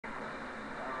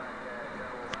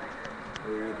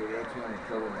That's him,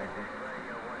 Troublemaker.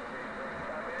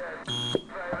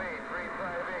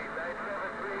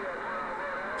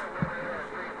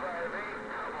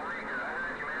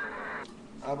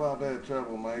 How about that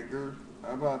Troublemaker?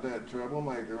 How about that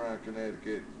Troublemaker around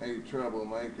Connecticut? Hey,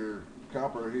 Troublemaker,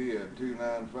 Copperhead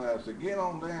 295. So get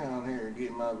on down here and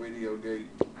get my video gate.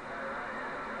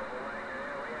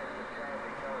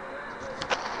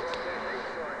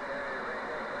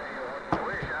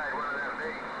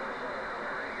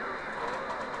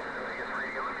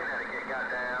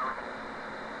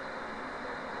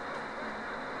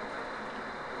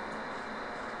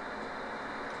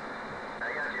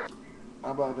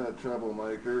 How about that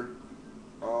Troublemaker?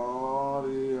 Oh,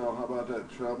 yeah. How about that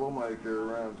Troublemaker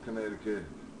around Connecticut?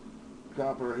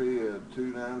 Copperhead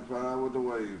 295 with the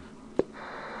wave.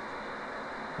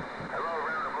 Hello,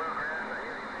 around the bluegrass. I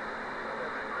hear you.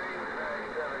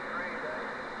 73,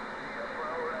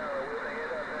 we'll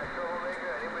hit up that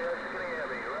Troublemaker. Anybody else can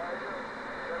hear me? Roger.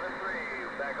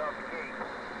 73, back off the gate.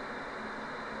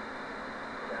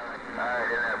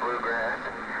 Alright, in that bluegrass.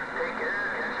 Take care.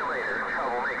 Catch you later.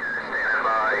 Troublemaker standing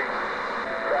by.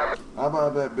 How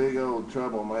about that big old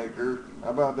Troublemaker? How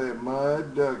about that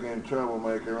mud ducking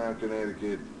Troublemaker around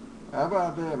Connecticut? How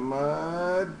about that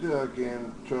mud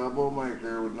ducking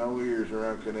Troublemaker with no ears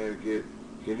around Connecticut?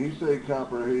 Can you say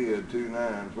Copperhead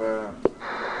 295?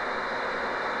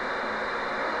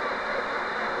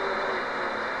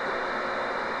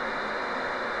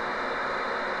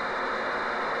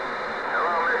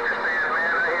 Hello, Mr.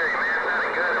 Sandman. I hear you, man.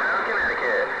 Sounding good around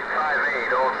Connecticut.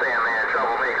 5'8", old Sandman,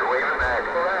 Troublemaker, waving back.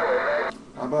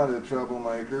 How about that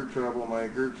Troublemaker,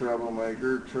 Troublemaker,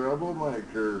 Troublemaker,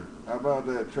 Troublemaker? How about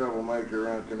that Troublemaker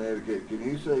around Connecticut? Can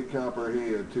you say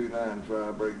Copperhead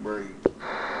 295, break, break?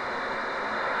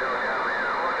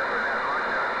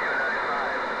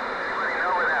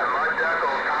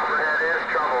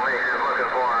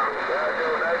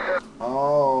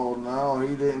 Oh, no,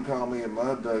 he didn't call me a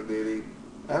mud duck, did he?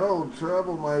 That old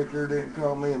Troublemaker didn't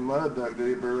call me a mud duck, did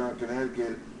he, but around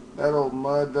Connecticut? That old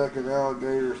mud ducking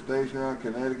alligator station around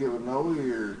Connecticut with no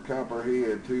ears,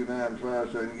 Copperhead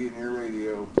 295, so you can get in your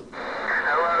radio.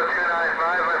 Hello, 295,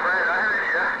 my friend, I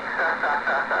heard you.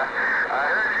 I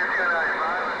heard you,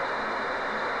 295.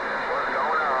 What's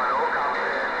going on? Old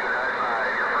Copperhead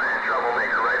 295, your friend,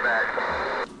 Troublemaker, right back.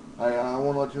 Hey, I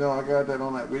want to let you know I got that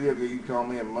on that video that you call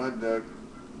me a mud duck.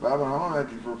 But I've been hollering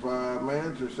at you for 5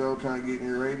 minutes or so trying to get in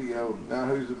your radio. Now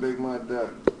who's the big mud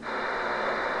duck?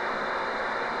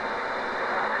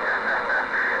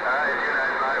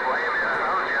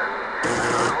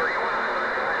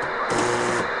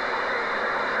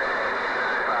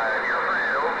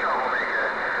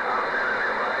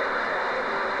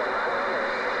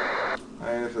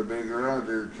 A big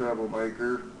Roger,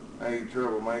 Troublemaker. Hey,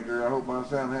 Troublemaker, I hope I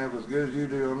sound half as good as you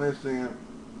do on this end.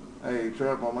 Hey,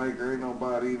 Troublemaker, ain't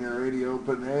nobody in your radio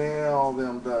putting all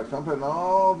them ducks. I'm putting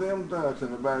all them ducks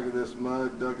in the back of this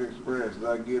Mud Duck Express as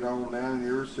I get on down and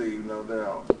you receive, no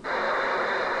doubt.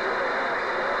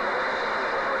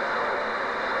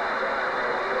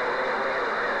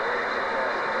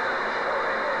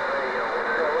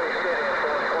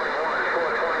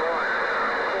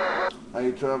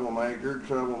 Hey, Troublemaker,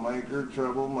 Troublemaker,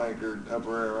 Troublemaker, up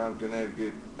around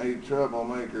Connecticut. Hey,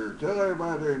 Troublemaker, tell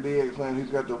everybody there in DX Land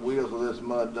who's got the wheels of this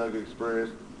Mud Duck Express.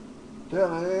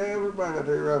 Tell everybody out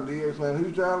there around DX Land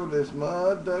who's driving this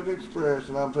Mud Duck Express,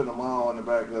 and I'm putting them all in the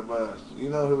back of the bus. You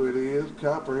know who it is,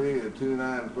 Copperhead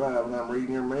 295, and I'm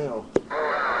reading your mail.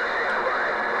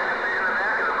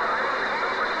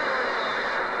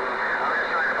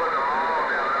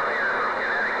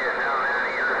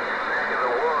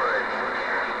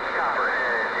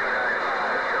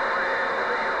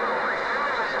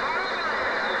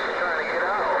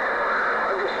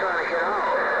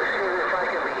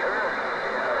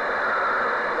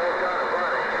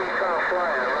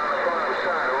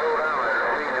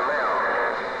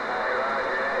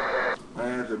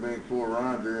 That's a big 4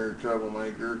 Roger here,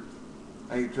 Troublemaker.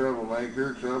 Hey,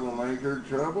 Troublemaker, Troublemaker,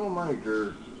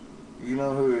 Troublemaker. You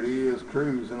know who it is,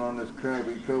 cruising on this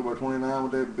crappy Cobra 29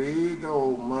 with that big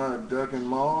old mud ducking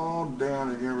maul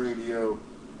down in your radio.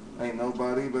 Ain't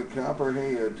nobody but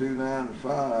Copperhead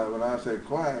 295, and I said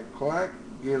quack, quack,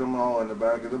 get them all in the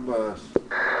back of the bus. It's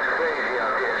crazy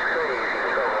out there, it's crazy,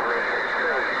 Troublemaker, it's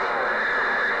crazy.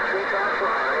 Treetop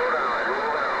fly, roll down,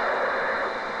 roll down.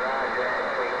 Roger,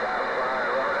 treetop fly,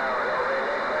 roll down, over in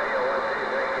this radio,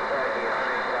 123 Kentucky, on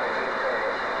this Kentucky city.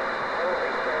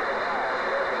 Holy shit, go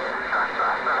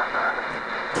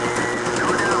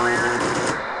down, man.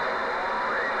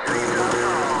 Treetop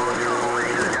fly,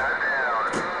 Troublemaker got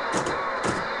down.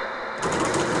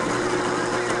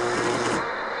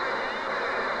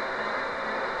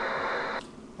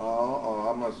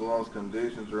 lost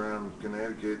conditions around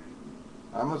Connecticut.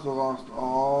 I must have lost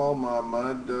all my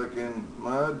Mud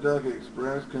Duck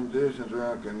Express conditions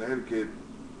around Connecticut,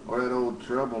 or that old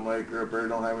troublemaker up there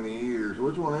don't have any ears.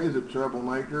 Which one is it,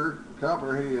 troublemaker?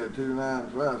 Copperhead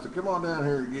 295. So come on down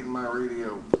here and get in my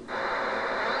radio.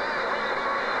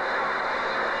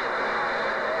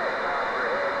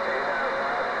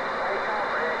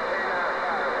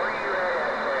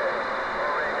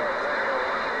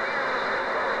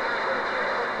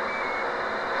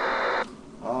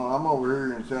 I'm over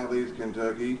here in southeast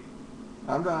Kentucky.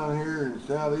 I'm down here in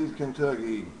southeast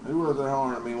Kentucky. Who was that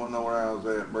horn at me? Won't know where I was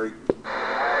at, break.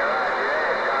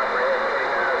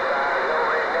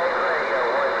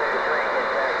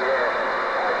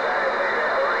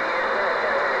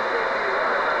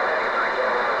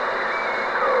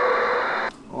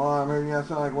 Well, I'm hearing you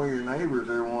sound like one of your neighbors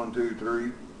there,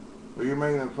 123. Well, you're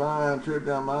making a fine trip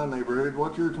down my neighborhood.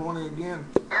 What's your 20 again?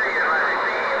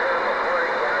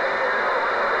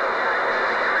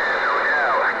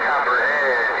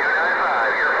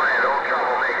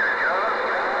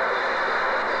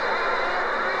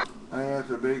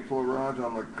 That's a big Fort Roger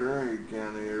on McCraig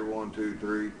County here,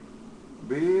 123.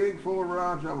 Big Fort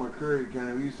Roger on McCraig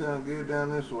County. You sound good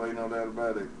down this way, no doubt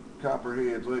about it.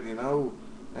 Copperhead's letting you know.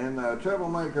 And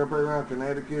troublemaker up here around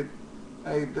Connecticut.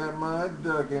 Hey, that Mud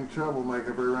Duckin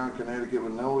Troublemaker up here around Connecticut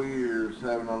with no ears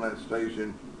having on that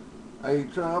station. A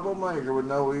troublemaker with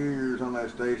no ears on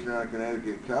that station around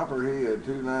Connecticut. Copperhead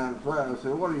 295.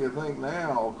 So what do you think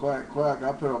now? Quack, quack.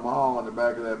 I put them all in the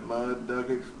back of that Mud Duck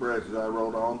Express as I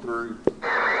rolled on through. Got a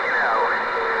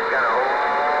whole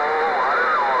lot of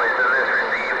noise in this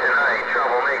receive tonight.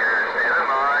 Troublemaker, standing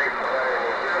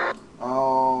by.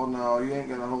 Oh, no, you ain't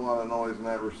got a whole lot of noise in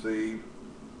that receive.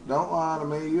 Don't lie to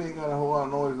me. You ain't got a whole lot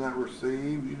of noise in that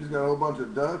receive. You just got a whole bunch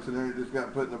of ducks in there that just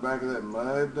got put in the back of that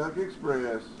Mud Duck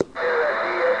Express. Yeah,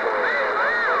 that's